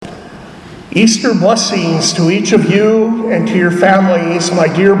Easter blessings to each of you and to your families, my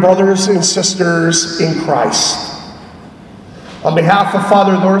dear brothers and sisters in Christ. On behalf of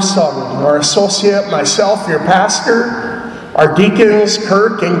Father Lorsum, our associate, myself, your pastor, our deacons,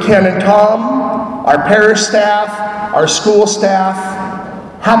 Kirk and Ken and Tom, our parish staff, our school staff,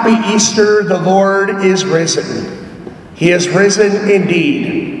 happy Easter, the Lord is risen. He is risen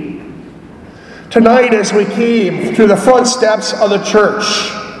indeed. Tonight, as we came through the front steps of the church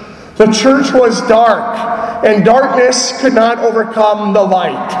was dark, and darkness could not overcome the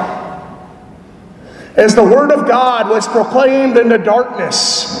light. As the Word of God was proclaimed in the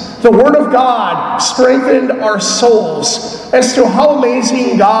darkness, the Word of God strengthened our souls as to how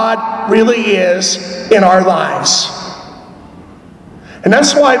amazing God really is in our lives. And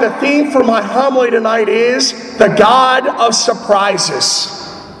that's why the theme for my homily tonight is the God of surprises.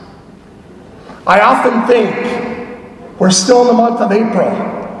 I often think we're still in the month of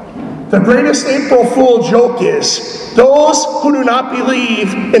April. The greatest April Fool joke is those who do not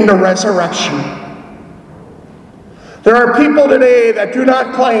believe in the resurrection. There are people today that do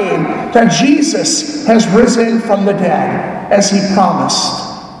not claim that Jesus has risen from the dead as he promised.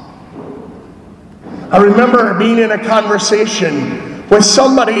 I remember being in a conversation with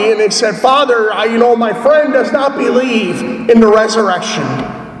somebody and they said, "Father, my friend does not believe in the resurrection."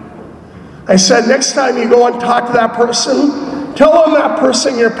 I said, next time you go and talk to that person, tell them that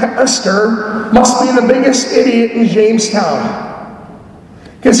person, your pastor, must be the biggest idiot in Jamestown.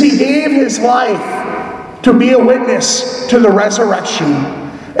 Because he gave his life to be a witness to the resurrection.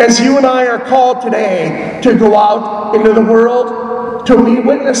 As you and I are called today to go out into the world to be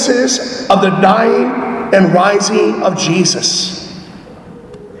witnesses of the dying and rising of Jesus.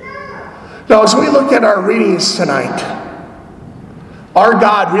 Now, as we look at our readings tonight, our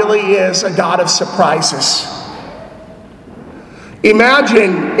God really is a God of surprises.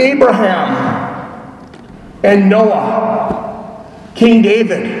 Imagine Abraham and Noah, King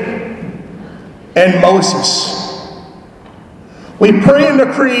David and Moses. We pray in the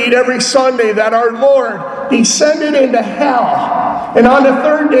Creed every Sunday that our Lord descended into hell, and on the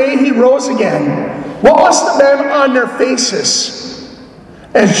third day he rose again. What must have been on their faces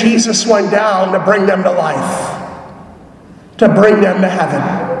as Jesus went down to bring them to life, to bring them to heaven?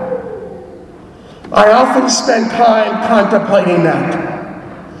 I often spend time contemplating that.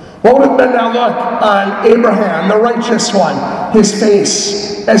 What would have been that look on Abraham, the righteous one, his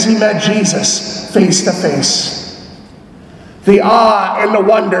face as he met Jesus face to face? The awe and the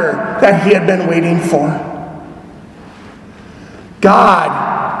wonder that he had been waiting for. God,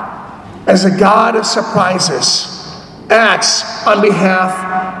 as a God of surprises, acts on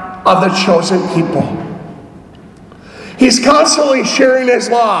behalf of the chosen people. He's constantly sharing his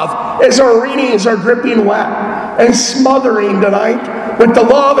love as our readings are dripping wet and smothering tonight with the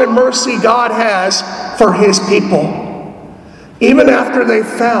love and mercy God has for his people. Even after they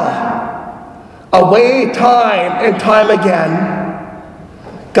fell away time and time again,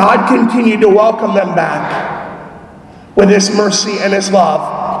 God continued to welcome them back with his mercy and his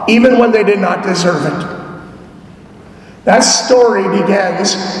love, even when they did not deserve it. That story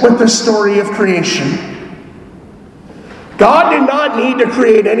begins with the story of creation. God did not need to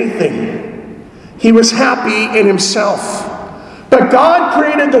create anything. He was happy in himself. But God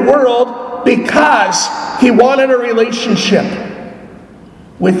created the world because he wanted a relationship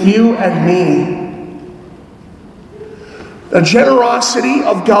with you and me. The generosity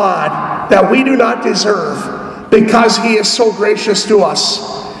of God that we do not deserve because he is so gracious to us.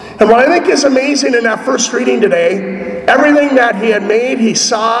 And what I think is amazing in that first reading today, everything that he had made, he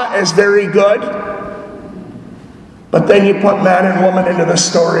saw as very good. But then you put man and woman into the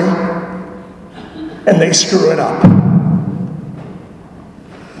story, and they screw it up.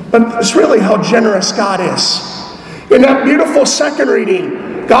 But it's really how generous God is. In that beautiful second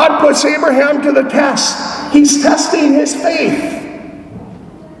reading, God puts Abraham to the test. He's testing his faith.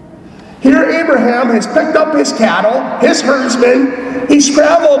 Here Abraham has picked up his cattle, his herdsmen. He's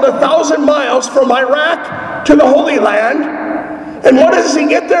traveled 1,000 miles from Iraq to the Holy Land. And what does he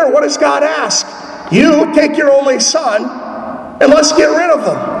get there? What does God ask? You take your only son and let's get rid of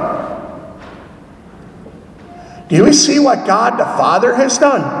them. Do you see what God the Father has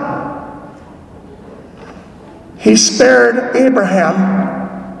done? He spared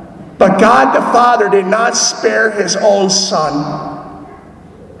Abraham, but God the Father did not spare his own son,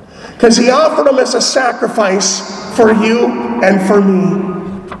 because he offered him as a sacrifice for you and for me.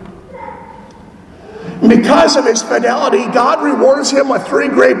 And because of his fidelity, God rewards him with 3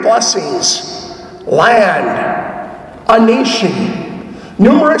 great blessings. Land, a nation,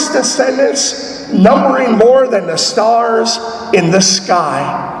 numerous descendants, numbering more than the stars in the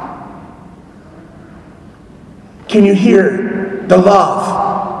sky. Can you hear the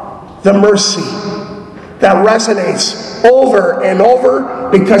love, the mercy that resonates over and over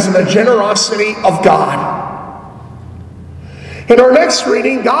because of the generosity of God? In our next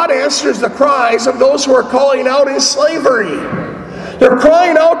reading, God answers the cries of those who are calling out in slavery. They're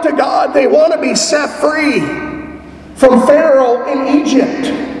crying out to God. They want to be set free from Pharaoh in Egypt.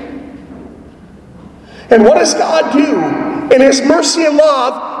 And what does God do? In His mercy and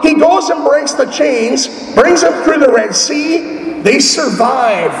love, He goes and breaks the chains, brings them through the Red Sea. They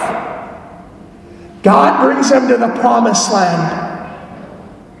survive. God brings them to the Promised Land.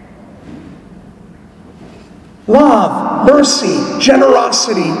 Love, mercy,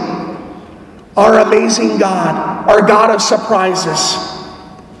 generosity, our amazing God, our God of surprises.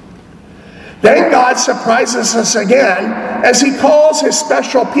 Then God surprises us again as He calls His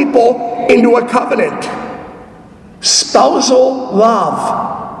special people into a covenant. Spousal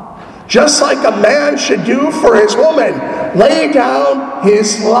love. Just like a man should do for his woman, lay down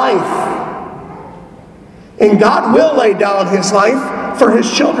his life. And God will lay down His life for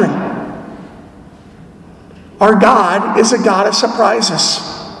His children. Our God is a God of surprises.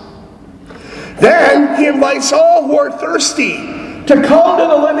 Then He invites all who are thirsty to come to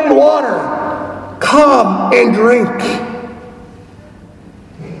the living water. Come and drink.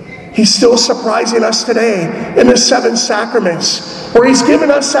 He's still surprising us today in the 7 sacraments, where He's given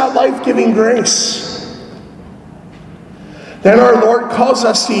us that life-giving grace. Then our Lord calls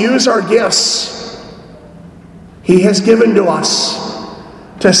us to use our gifts He has given to us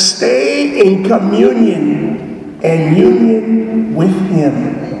to stay in communion and union with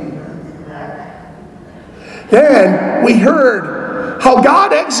Him. Then we heard how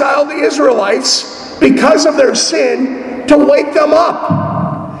God exiled the Israelites because of their sin to wake them up,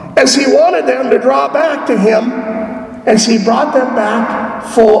 as He wanted them to draw back to Him, as He brought them back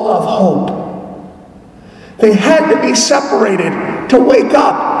full of hope. They had to be separated to wake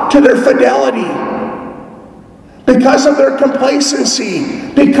up to their fidelity because of their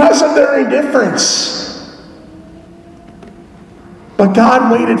complacency, because of their indifference. But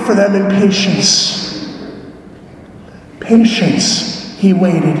God waited for them in patience. Patience, He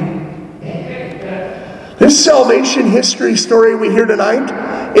waited. This salvation history story we hear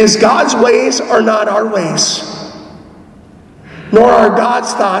tonight is God's ways are not our ways, nor are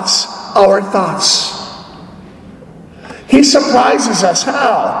God's thoughts our thoughts. He surprises us.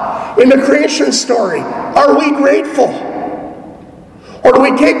 How? In the creation story, are we grateful? Or do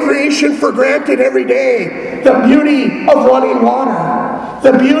we take creation for granted every day? The beauty of running water,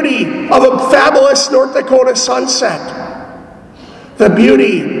 the beauty of a fabulous North Dakota sunset, the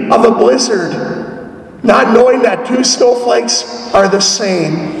beauty of a blizzard, not knowing that 2 snowflakes are the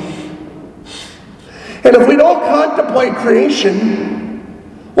same. And if we don't contemplate creation,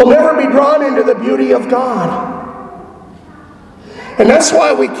 we'll never be drawn into the beauty of God. And that's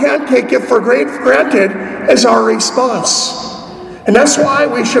why we can't take it for granted as our response. And that's why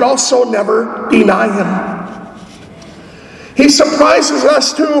we should also never deny Him. He surprises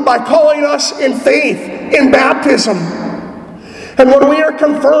us too by calling us in faith, in baptism. And when we are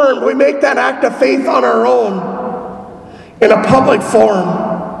confirmed, we make that act of faith on our own, in a public forum,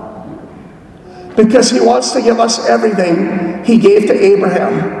 because He wants to give us everything He gave to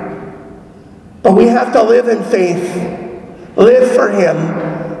Abraham. But we have to live in faith, live for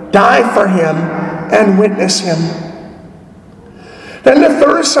Him, die for Him, and witness Him. Then the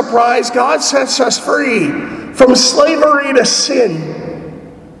third surprise, God sets us free from slavery to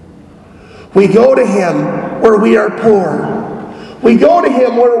sin. We go to Him where we are poor. We go to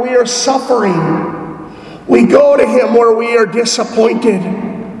Him where we are suffering. We go to Him where we are disappointed,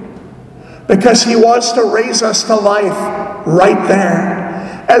 because He wants to raise us to life right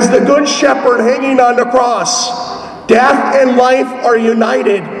there. As the Good Shepherd hanging on the cross, death and life are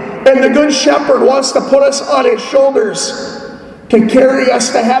united, and the Good Shepherd wants to put us on His shoulders to carry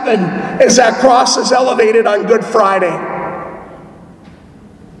us to heaven as that cross is elevated on Good Friday.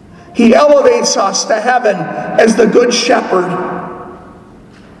 He elevates us to heaven as the Good Shepherd.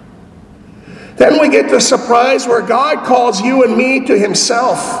 Then we get the surprise where God calls you and me to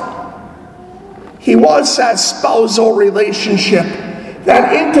Himself. He wants that spousal relationship,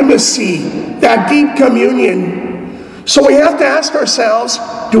 that intimacy, that deep communion. So we have to ask ourselves,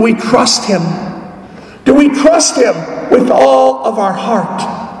 do we trust Him? Do we trust Him with all of our heart?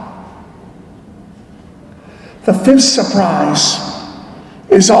 The fifth surprise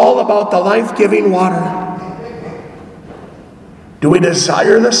is all about the life-giving water. Do we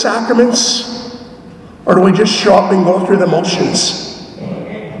desire the sacraments, or do we just show up and go through the motions?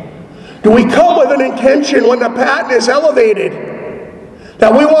 Do we come with an intention when the paten is elevated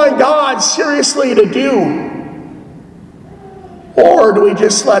that we want God seriously to do? Or do we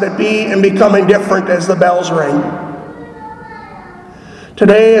just let it be and become indifferent as the bells ring?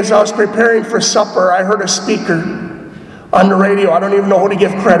 Today, as I was preparing for supper, I heard a speaker on the radio. I don't even know who to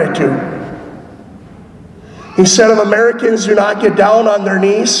give credit to. He said, if Americans do not get down on their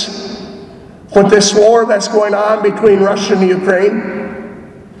knees with this war that's going on between Russia and Ukraine,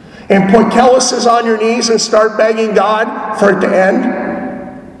 and put calluses on your knees and start begging God for it to end,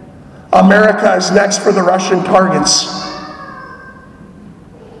 America is next for the Russian targets.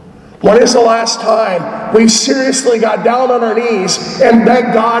 When is the last time we seriously got down on our knees and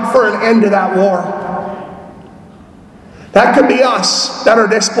begged God for an end to that war? That could be us that are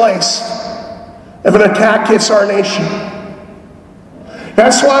displaced if an attack hits our nation.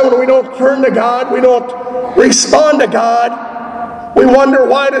 That's why when we don't turn to God, we don't respond to God, we wonder,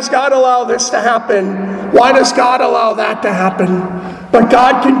 why does God allow this to happen? Why does God allow that to happen? But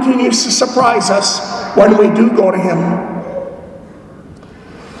God continues to surprise us when we do go to Him.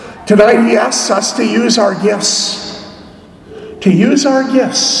 Tonight He asks us to use our gifts. To use our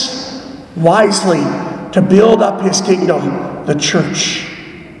gifts wisely to build up His kingdom, the church.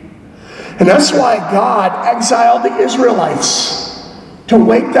 And that's why God exiled the Israelites, to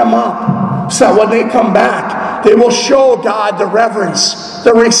wake them up, so that when they come back, they will show God the reverence,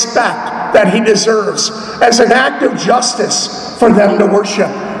 the respect that He deserves, as an act of justice for them to worship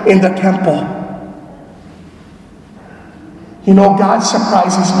in the temple. You know, God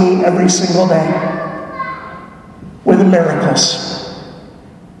surprises me every single day with miracles.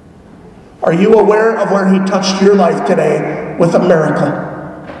 Are you aware of where He touched your life today with a miracle?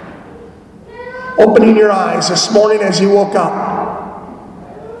 Opening your eyes this morning as you woke up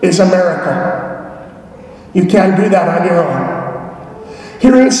is a miracle. You can't do that on your own.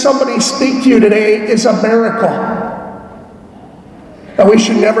 Hearing somebody speak to you today is a miracle that we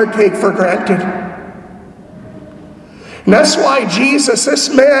should never take for granted. And that's why Jesus,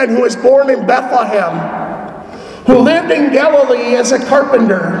 this man who was born in Bethlehem, who lived in Galilee as a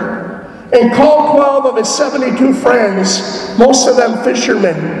carpenter, and called 12 of his 72 friends, most of them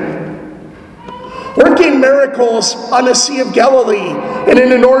fishermen, working miracles on the Sea of Galilee and in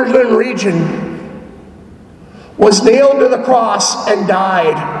the northern region, was nailed to the cross and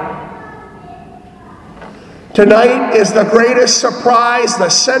died. Tonight is the greatest surprise, the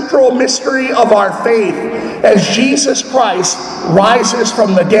central mystery of our faith, as Jesus Christ rises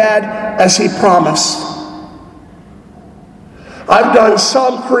from the dead as He promised. I've done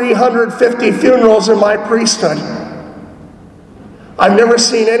some 350 funerals in my priesthood. I've never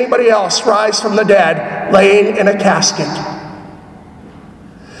seen anybody else rise from the dead laying in a casket.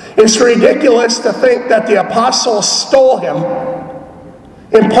 It's ridiculous to think that the apostles stole Him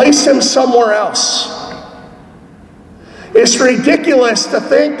and placed Him somewhere else. It's ridiculous to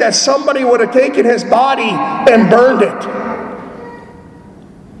think that somebody would have taken His body and burned it,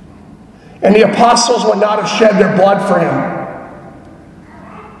 and the apostles would not have shed their blood for Him.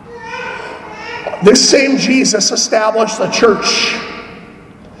 This same Jesus established the church,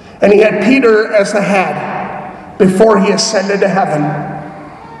 and He had Peter as the head before He ascended to heaven.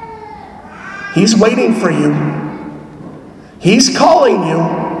 He's waiting for you. He's calling you.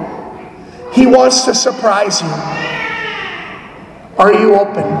 He wants to surprise you. Are you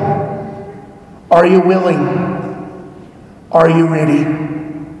open? Are you willing? Are you ready?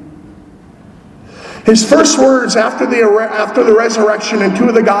 His first words after the resurrection in two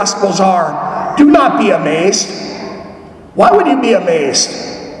of the Gospels are, do not be amazed. Why would you be amazed?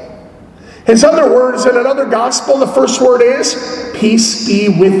 His other words in another Gospel, the first word is, peace be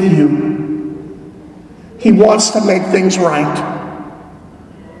with you. He wants to make things right.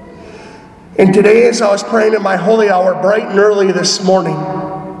 And today, as I was praying in my holy hour bright and early this morning,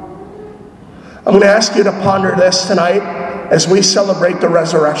 I'm going to ask you to ponder this tonight as we celebrate the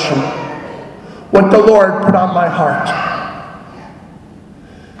resurrection. What the Lord put on my heart.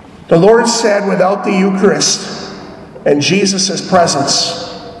 The Lord said, without the Eucharist and Jesus' presence,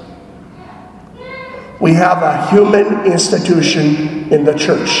 we have a human institution in the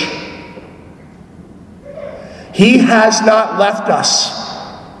church. He has not left us.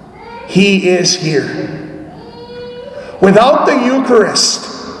 He is here. Without the Eucharist,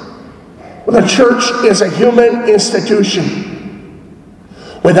 the church is a human institution.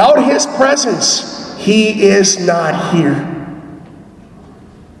 Without His presence, He is not here.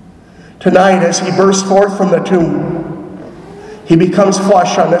 Tonight, as He bursts forth from the tomb, He becomes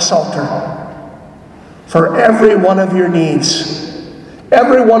flesh on this altar for every one of your needs,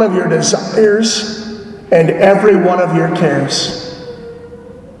 every one of your desires, and every one of your cares.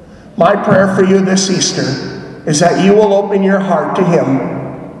 My prayer for you this Easter is that you will open your heart to Him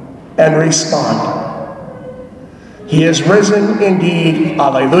and respond. He is risen indeed.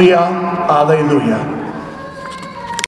 Alleluia, alleluia.